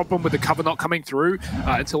bit of a problem with the cover not coming through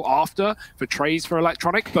until after for trays for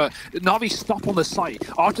Electronic, but NAVI stop on the site.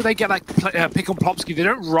 After they get like pick on Plopsky, they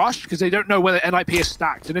don't rush because they don't know whether NiP is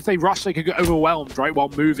stacked, and if they rush, they could get overwhelmed, right, while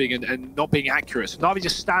moving and not being accurate. So NAVI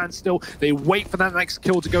just stand still. They wait for that next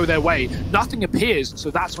kill to go their way. Nothing appears,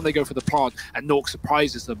 so that's when they go for the plant, and Nork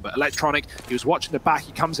surprises them. But Electronic, he was watching the back,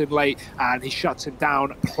 he comes in late, and he shuts him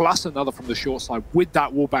down, plus another from the short side with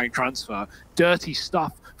that wallbang transfer. Dirty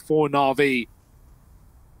stuff for NAVI.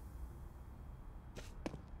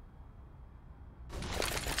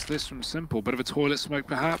 What's this from Simple? Bit of a toilet smoke,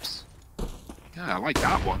 perhaps? Yeah, I like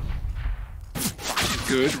that one.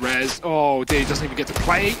 Good, Rez. Oh, dear, he doesn't even get to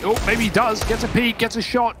play. Oh, maybe he does. Gets a peek, gets a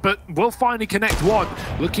shot, but will finally connect one.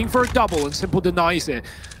 Looking for a double, and Simple denies it.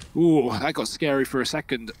 Ooh, that got scary for a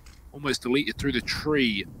second. Almost deleted through the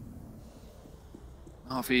tree.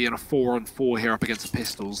 NAVI in a 4-on-4 here up against the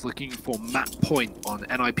Pistols, looking for map point on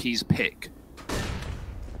NiP's pick.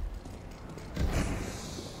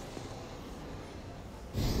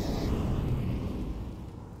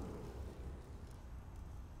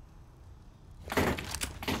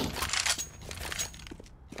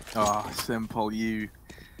 Oh, Simple, you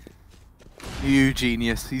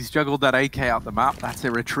genius. He's juggled that AK out the map. That's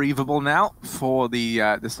irretrievable now for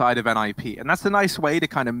the side of NiP. And that's a nice way to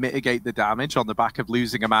kind of mitigate the damage on the back of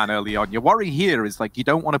losing a man early on. Your worry here is like you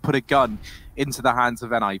don't want to put a gun into the hands of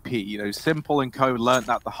NiP. You know, Simple and co learned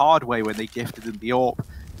that the hard way when they gifted in the AWP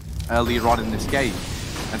earlier on in this game.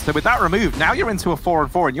 And so with that removed, now you're into a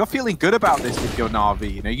 4-on-4, and you're feeling good about this if you're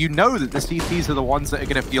NAVI. You know that the CTs are the ones that are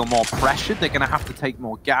going to feel more pressured. They're going to have to take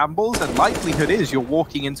more gambles, and likelihood is you're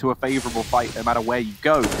walking into a favorable fight no matter where you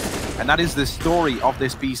go. And that is the story of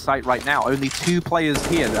this B site right now. Only 2 players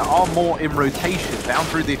here. There are more in rotation. Down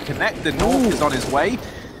through the connector, Nork is on his way.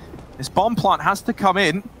 This bomb plant has to come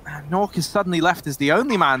in. Nork is suddenly left as the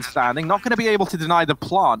only man standing. Not going to be able to deny the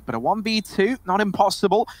plant, but a 1v2, not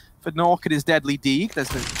impossible for Nork and his deadly Deeg.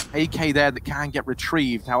 There's an AK there that can get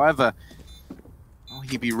retrieved. However, will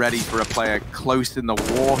he be ready for a player close in the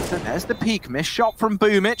water? There's the peak. Missed shot from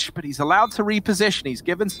Boomich, but he's allowed to reposition. He's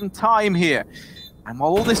given some time here. And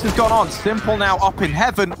while all this has gone on, Simple now up in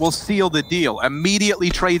heaven will seal the deal. Immediately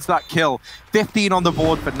trades that kill. 15 on the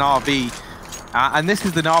board for NAVI. And this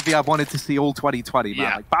is the NAVI I've wanted to see all 2020, man.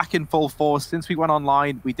 Yeah. Like, back in full force. Since we went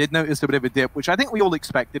online, we did notice a bit of a dip, which I think we all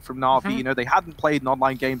expected from NAVI. You know, they hadn't played an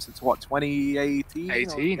online game since, what, 2018?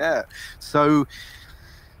 18. Yeah. So,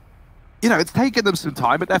 you know, it's taken them some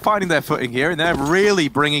time, but they're finding their footing here, and they're really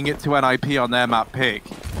bringing it to NiP on their map pick.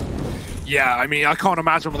 Yeah, I mean, I can't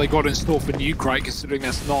imagine what they got in store for Nuke, right, considering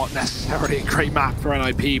that's not necessarily a great map for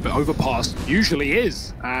NiP, but Overpass usually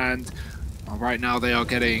is. And right now they are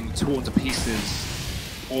getting torn to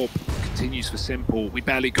pieces. Orb continues for Simple. We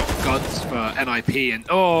barely got guns for NiP, and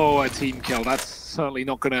oh, a team kill. That's certainly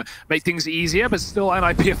not going to make things easier, but still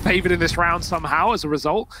NiP are favored in this round somehow as a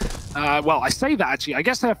result. Well, I say that actually. I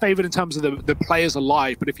guess they're favored in terms of the players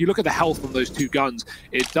alive, but if you look at the health on those two guns,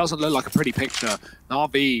 it doesn't look like a pretty picture.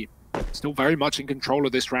 NAVI still very much in control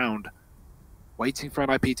of this round. Waiting for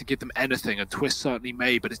NiP to give them anything, and Twist certainly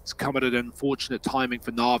may, but it's come at an unfortunate timing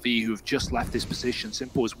for NAVI, who have just left this position.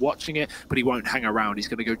 Simple is watching it, but he won't hang around. He's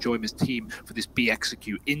going to go join his team for this B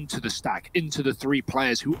execute into the stack, into the three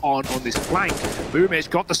players who aren't on this flank. Boomich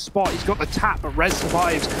got the spot, he's got the tap, but Rez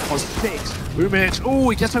survives on 6. Boomich, oh,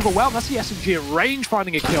 he gets overwhelmed. That's the SMG at range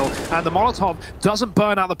finding a kill, and the Molotov doesn't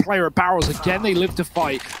burn out the player at barrels. Again, they live to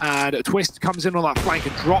fight, and Twist comes in on that flank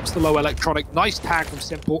and drops the low electronic. Nice tag from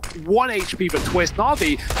Simple. 1 HP for Twist.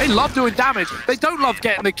 NAVI, they love doing damage. They don't love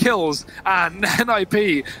getting the kills. And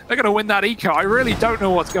NiP, they're going to win that eco. I really don't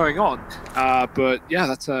know what's going on. But yeah,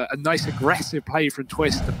 that's a nice aggressive play from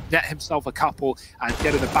Twist to net himself a couple and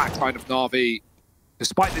get in the backline of NAVI.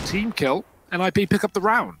 Despite the team kill, NiP pick up the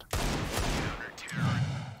round.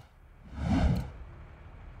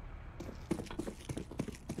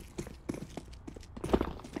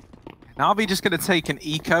 NAVI just going to take an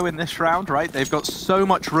eco in this round, right? They've got so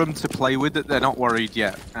much room to play with that they're not worried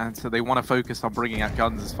yet. And so they want to focus on bringing out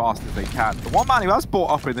guns as fast as they can. The one man who has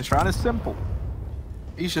bought up in this round is Simple.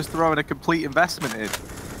 He's just throwing a complete investment in.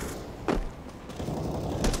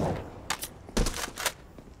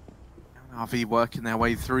 NAVI working their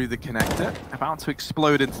way through the connector. About to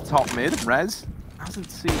explode into top mid. Rez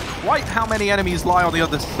hasn't seen quite how many enemies lie on the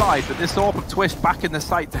other side, but this Orb of Twist back in the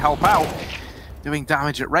site to help out. Doing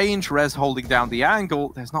damage at range, Rez holding down the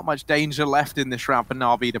angle. There's not much danger left in this round for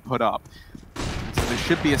NAVI to put up. So there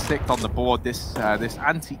should be a 6th on the board. This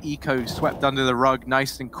anti-eco swept under the rug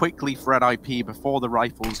nice and quickly for NiP before the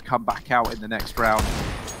rifles come back out in the next round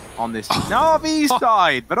on this NAVI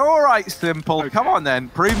side. But all right, Simple. Okay. Come on then.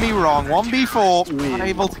 Prove me wrong. 1v4.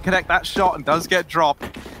 Unable to connect that shot and does get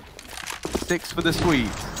dropped. 6 for the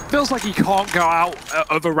Swedes. Feels like he can't go out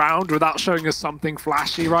of a round without showing us something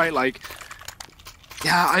flashy, right? Like,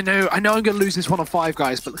 yeah, I know I'm going to lose this 1 on 5,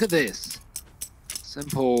 guys, but look at this.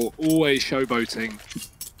 Simple, always showboating.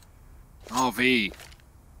 RV,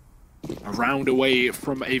 a round away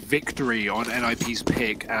from a victory on NiP's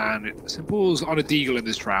pick, and Simple's on a deagle in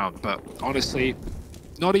this round, but honestly,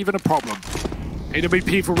 not even a problem.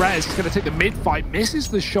 AWP for Rez is going to take the mid-fight, misses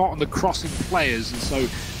the shot on the crossing players, and so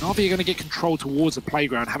NAVI are going to get control towards the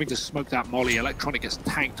playground, having to smoke that molly. Electronic gets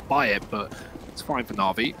tanked by it, but it's fine for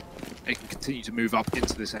NAVI. They can continue to move up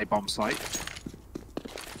into this A-bomb site.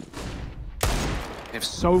 They have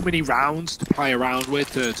so many rounds to play around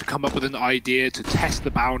with, to come up with an idea, to test the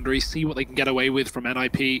boundaries, see what they can get away with from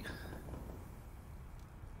NiP.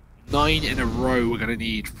 9 in a row we're going to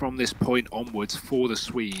need from this point onwards for the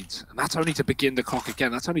Swedes. And that's only to begin the clock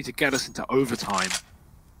again. That's only to get us into overtime.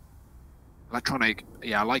 Electronic,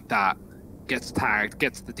 yeah, I like that. Gets tagged,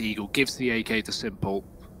 gets the deagle, gives the AK to Simple.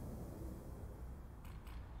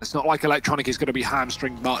 It's not like Electronic is going to be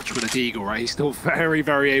hamstringed much with a deagle, right? He's still very,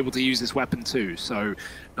 very able to use this weapon too. So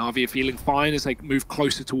NAVI are feeling fine as they move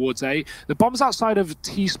closer towards A. The bomb's outside of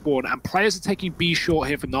T-spawn, and players are taking B short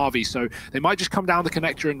here for NAVI, so they might just come down the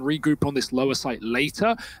connector and regroup on this lower site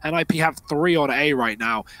later. NiP have 3 on A right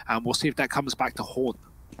now, and we'll see if that comes back to haunt.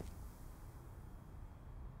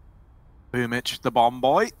 Boomich, the bomb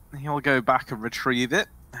boy. He'll go back and retrieve it,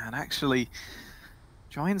 and actually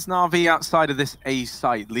joins NAVI outside of this A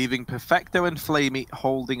site, leaving Perfecto and Flamey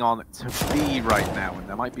holding on to B right now, and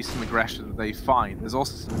there might be some aggression that they find. There's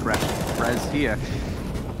also some aggression from Rez here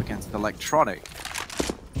up against Electronic.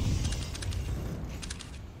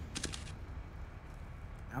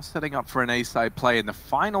 Now setting up for an A side play in the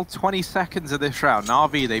final 20 seconds of this round.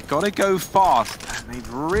 NAVI, they've got to go fast, and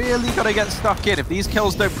they've really got to get stuck in. If these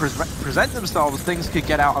kills don't present themselves, things could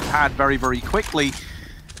get out of hand very, very quickly.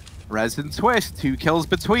 Rez and Twist, 2 kills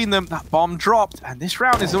between them. That bomb dropped, and this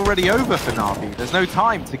round is already over for NAVI. There's no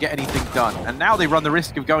time to get anything done, and now they run the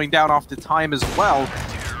risk of going down after time as well.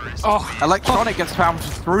 Oh, Electronic gets found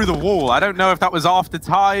through the wall. I don't know if that was after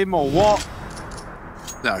time or what.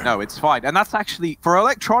 No, it's fine. And that's actually, for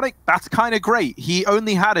Electronic, that's kind of great. He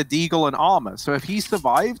only had a deagle and armor. So if he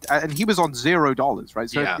survived, and he was on $0, right?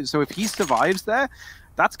 So, yeah. so if he survives there,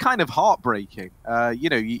 that's kind of heartbreaking. You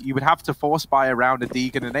know, you would have to force buy around a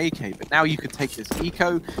Deegan and AK, but now you could take this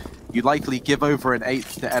eco, you likely give over an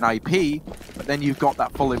 8th to NiP, but then you've got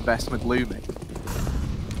that full investment looming.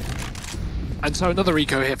 And so another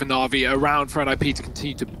eco here for Na'Vi, around for NiP to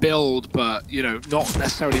continue to build, but, you know, not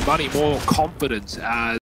necessarily money, more confidence,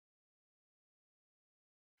 as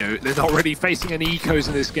you know, they're not really facing any ecos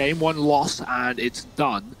in this game. One loss and it's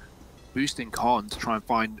done. Boosting Con to try and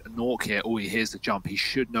find Nork here. Oh, he hears the jump. He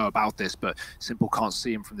should know about this, but Simple can't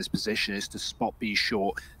see him from this position. It's to spot B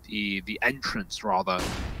short, the entrance rather.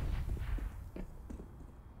 You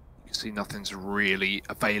can see nothing's really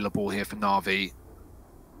available here for Na'Vi.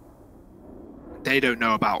 They don't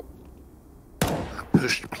know about a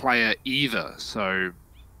pushed player either, so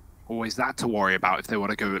always that to worry about if they want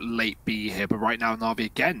to go late B here. But right now, Na'Vi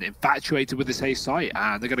again infatuated with this A site,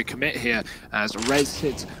 and they're going to commit here as Rez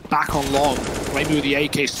sits back on long. Flamey with the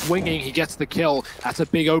AK swinging, he gets the kill. That's a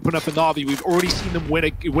big opener for Na'Vi. We've already seen them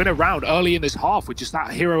win a round early in this half with just that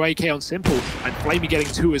hero AK on Simple, and Flamey getting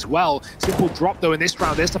 2 as well. Simple drop though in this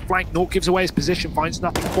round. There's the flank. Nork gives away his position, finds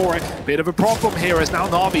nothing for it. Bit of a problem here as now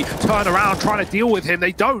Na'Vi turn around, trying to deal with him.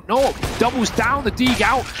 They don't. Nork doubles down, the dig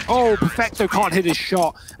out. Oh, Perfecto can't hit his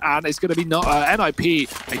shot, and it's going to be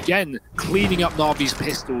NiP again cleaning up Na'Vi's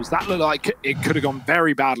pistols. That looked like it could have gone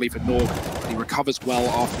very badly for Nork, but he recovers well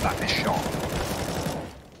after that missed shot.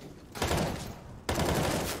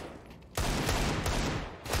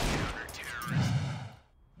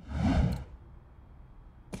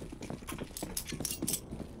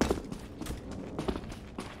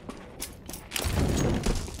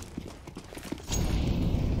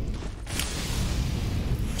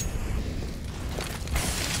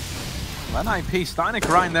 NiP starting to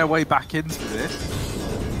grind their way back into this.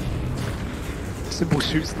 Simple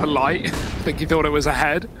shoots the light. I think he thought it was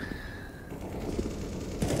ahead.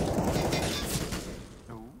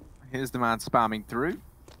 Oh, here's the man spamming through.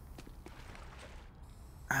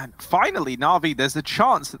 And finally, Na'Vi, there's a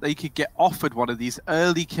chance that they could get offered one of these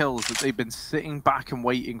early kills that they've been sitting back and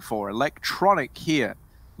waiting for. Electronic here,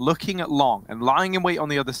 looking at long, and lying in wait on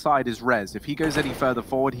the other side is Rez. If he goes any further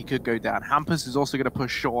forward, he could go down. Hampus is also going to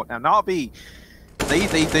push short. Now, Na'Vi,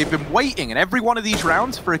 they've been waiting in every one of these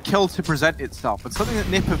rounds for a kill to present itself. And something that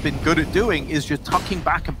NiP have been good at doing is just tucking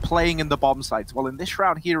back and playing in the bomb sites. Well, in this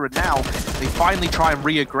round here and now, they finally try and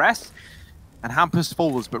re-aggress, and Hampus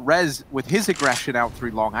falls. But Rez, with his aggression out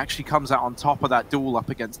through long, actually comes out on top of that duel up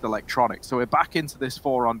against Electronic. So we're back into this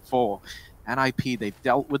 4-on-4. NiP, they've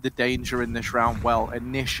dealt with the danger in this round well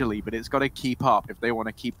initially, but it's got to keep up if they want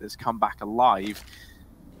to keep this comeback alive.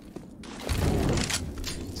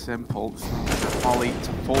 Simple. Molly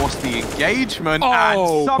to force the engagement,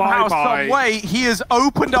 and somehow, some way, he has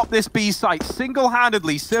opened up this B site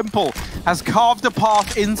single-handedly. Simple has carved a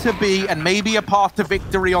path into B and maybe a path to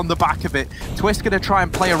victory on the back of it. Twist going to try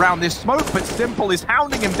and play around this smoke, but Simple is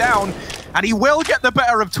hounding him down, and he will get the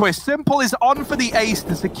better of Twist. Simple is on for the ace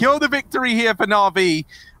to secure the victory here for Na'Vi.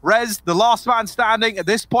 Rez, the last man standing, at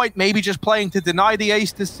this point, maybe just playing to deny the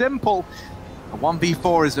ace to Simple. A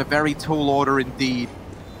 1v4 is a very tall order indeed.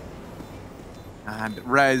 And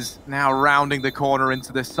Rez now rounding the corner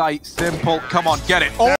into the site. Simple, come on, get it. Oh!